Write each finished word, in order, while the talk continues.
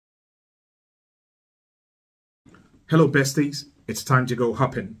Hello besties, it's time to go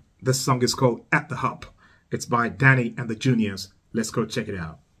hopping. This song is called At the Hop. It's by Danny and the Juniors. Let's go check it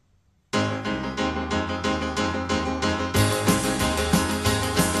out. Well,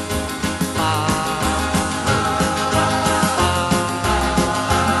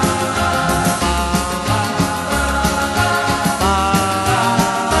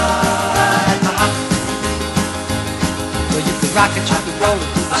 you could rock it, you could roll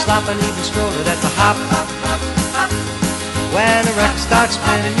it, do the slop and even stroll it at the hop. When the record starts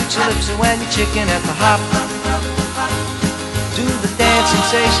spinning, mute your lips and when you're chicken at the hop. Do the dance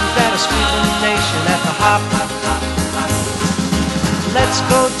sensations that are sweeping the nation at the hop. Let's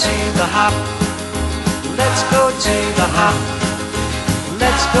go to the hop. Let's go to the hop.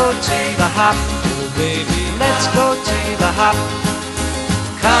 Let's go to the hop. Oh baby, let's go to the hop.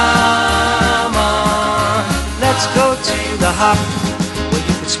 Come on, let's go to the hop. Well,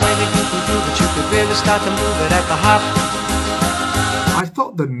 you can swing it, you can groove it, you can really start to move it at the hop. I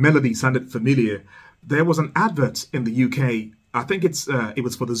thought the melody sounded familiar. There was an advert in the UK. I think it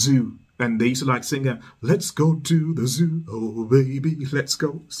was for the zoo, and they used to like sing, "Let's go to the zoo, oh baby, let's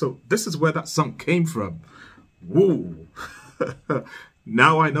go." So this is where that song came from. Woo!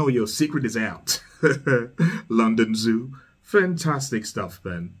 Now I know your secret is out. London Zoo, fantastic stuff,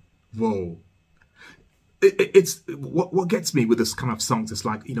 man. Whoa! It's what gets me with this kind of songs. It's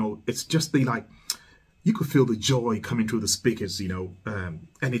like, it's just the like. You could feel the joy coming through the speakers, and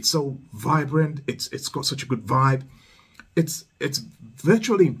it's so vibrant. It's got such a good vibe. It's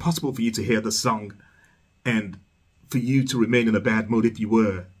virtually impossible for you to hear the song and for you to remain in a bad mood if you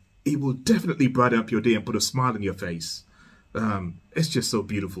were. It will definitely brighten up your day and put a smile on your face. It's just so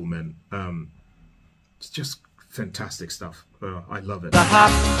beautiful, man. It's just fantastic stuff. I love it. The hop,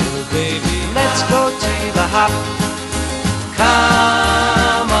 oh baby, let's go to the hop.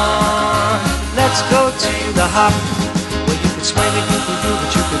 Come on. Let's go to the hop. Well, you can swing it, you can groove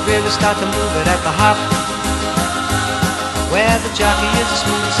it, you can really start to move it at the hop. Where the jockey is the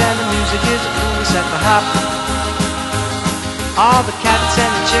smoothest and the music is the coolest at the hop. All the cats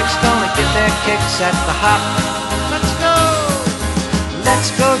and the chicks gonna get their kicks at the hop. Let's go! Let's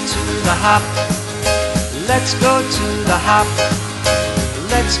go to the hop. Let's go to the hop.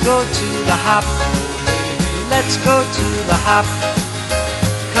 Let's go to the hop. Let's go to the hop.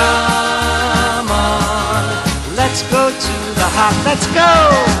 Come on, let's go to the hop. Let's go!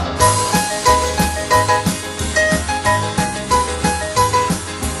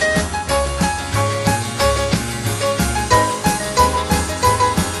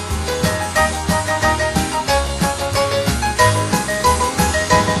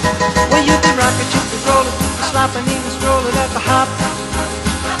 Well, you can rock it, you can roll it, you can slop and even stroll it at the hop.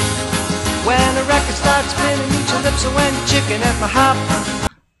 When the record starts spinning, mute your lips and when you're chicken at the hop.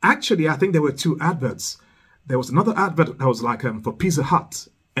 Actually, I think there were two adverts. There was another advert that was like for Pizza Hut,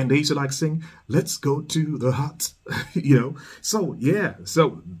 and they used to like sing, "Let's go to the hut," So yeah,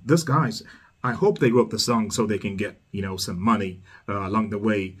 so these guys, I hope they wrote the song so they can get some money along the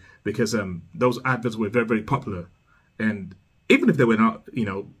way, because those adverts were very, very popular. And even if they were not,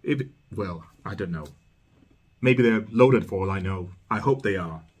 well, I don't know. Maybe they're loaded for all I know. I hope they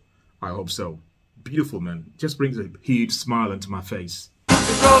are. I hope so. Beautiful, man. Just brings a huge smile into my face.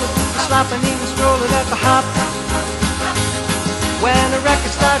 Roll it, slop and even stroll it at the hop. When the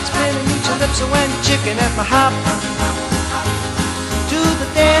record starts spinning, mute your lips and when you're chicken at the hop. Do the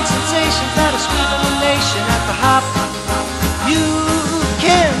dance sensations that are sweeping the nation at the hop. You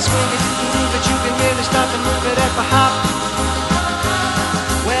can swing it, you can move it, you can really start to move it at the hop.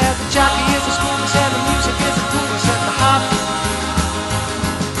 Where the jockey is the smoothest and the music is the coolest at the hop.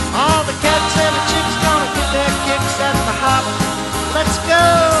 All the cats and the chicks gonna get their kicks at the hop. Let's go!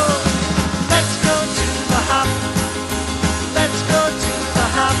 Let's go to the hop. Let's go to the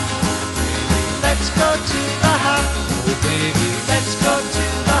hop. Let's go to the hop. Oh baby, let's go to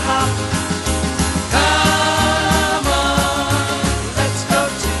the hop. Come on, let's go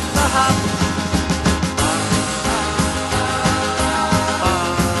to the hop.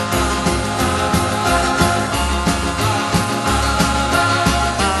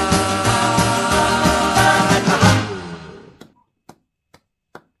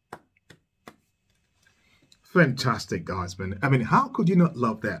 Fantastic, guys, man. I mean, how could you not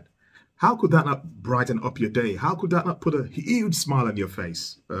love that? How could that not brighten up your day? How could that not put a huge smile on your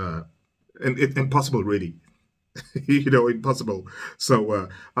face? Impossible, really. Impossible. So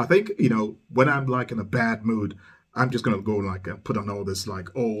I think, when I'm like in a bad mood, I'm just going to go like put on all this like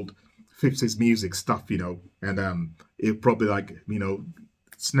old 50s music stuff, and it'll probably like,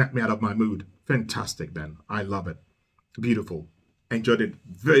 snap me out of my mood. Fantastic, man. I love it. Beautiful. Enjoyed it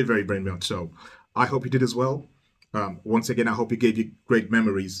very, very, very much so. I hope you did as well. Once again, I hope it gave you great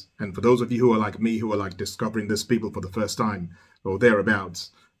memories. And for those of you who are like me, who are like discovering these people for the first time or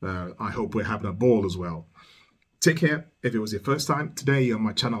thereabouts, I hope we're having a ball as well. Take care. If it was your first time today on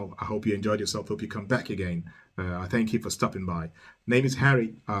my channel, I hope you enjoyed yourself. Hope you come back again. I thank you for stopping by. Name is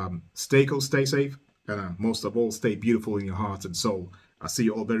Harry. Stay cool, stay safe, and most of all, stay beautiful in your heart and soul. I'll see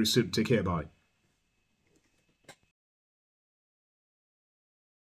you all very soon. Take care. Bye.